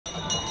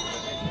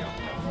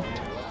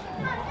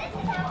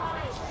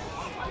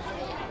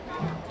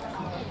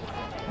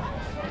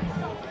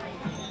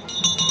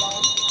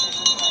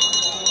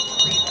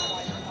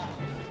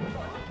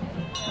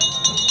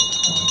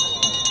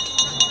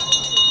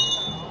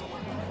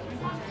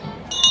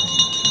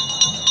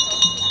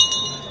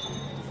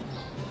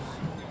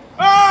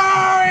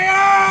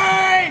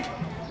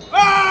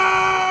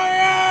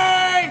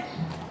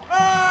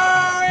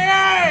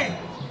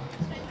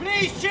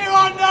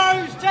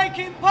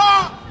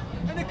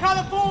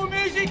colourful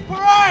music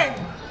parade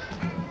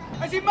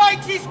as he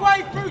makes his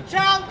way through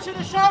town to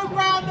the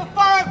showground of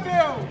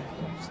Furrowfield.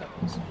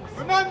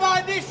 Remember,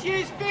 this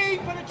year's theme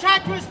for the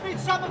Chatteris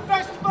Midsummer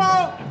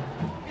Festival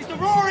is the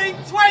Roaring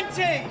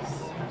Twenties.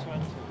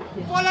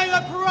 Follow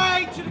the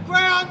parade to the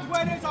ground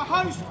where there's a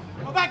host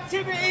of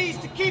activities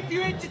to keep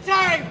you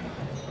entertained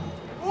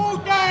all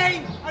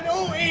day and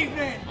all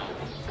evening,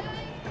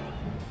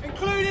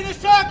 including a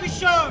circus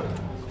show,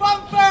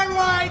 fun fair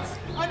rides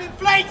and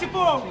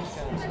inflatables,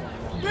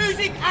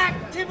 music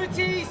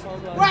activities,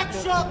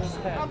 workshops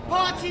and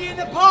party in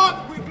the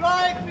park with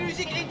live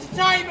music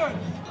entertainment.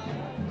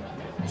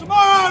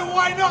 Tomorrow,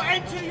 why not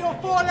enter your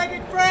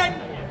four-legged friend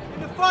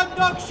in the fun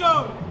dog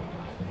show?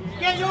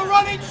 Get your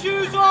running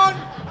shoes on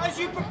as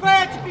you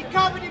prepare to be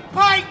covered in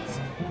paint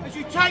as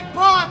you take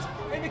part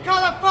in the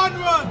Colour Fun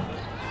Run.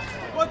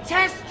 Or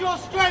test your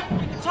strength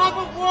in the tug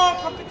of war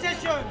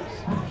competition.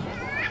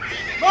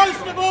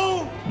 Most of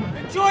all,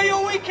 enjoy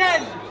your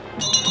weekend.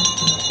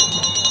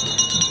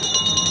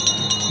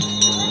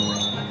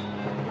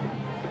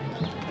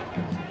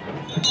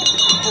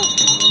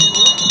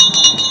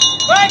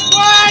 Make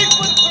way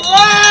for the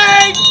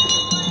parade!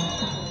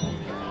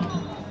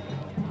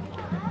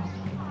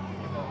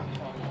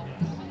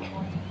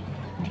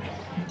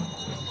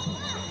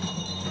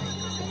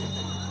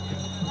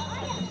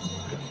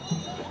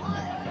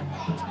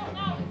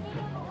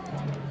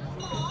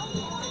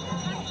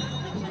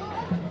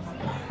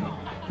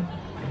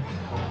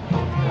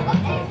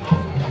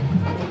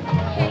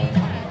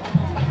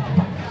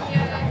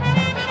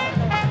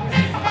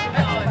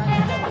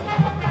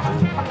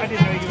 I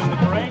didn't know you were in the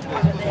parade.